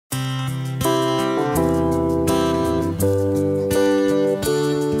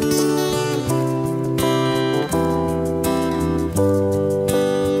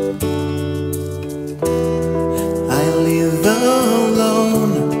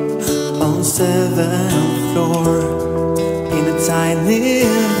7th floor in a tiny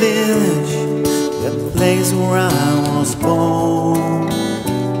village, the place where I was born.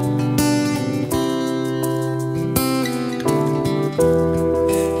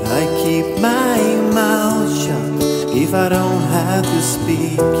 I keep my mouth shut if I don't have to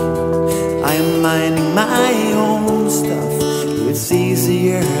speak. I am minding my own stuff, it's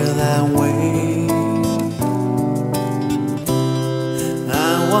easier that way.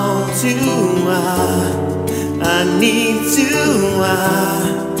 I want to, I need to,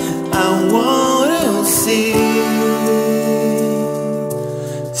 I want to see.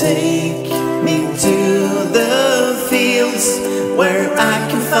 Take me to the fields where I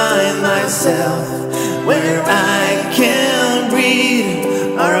can find myself, where I can breathe,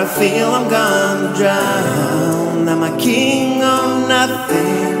 or I feel I'm gonna drown. I'm a king of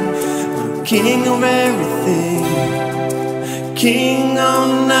nothing, I'm king of everything, king of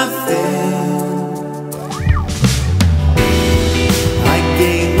nothing. I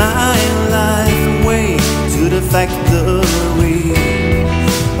gave my life away to the factory,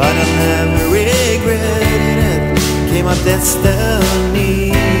 but I never regretted it, became my destiny.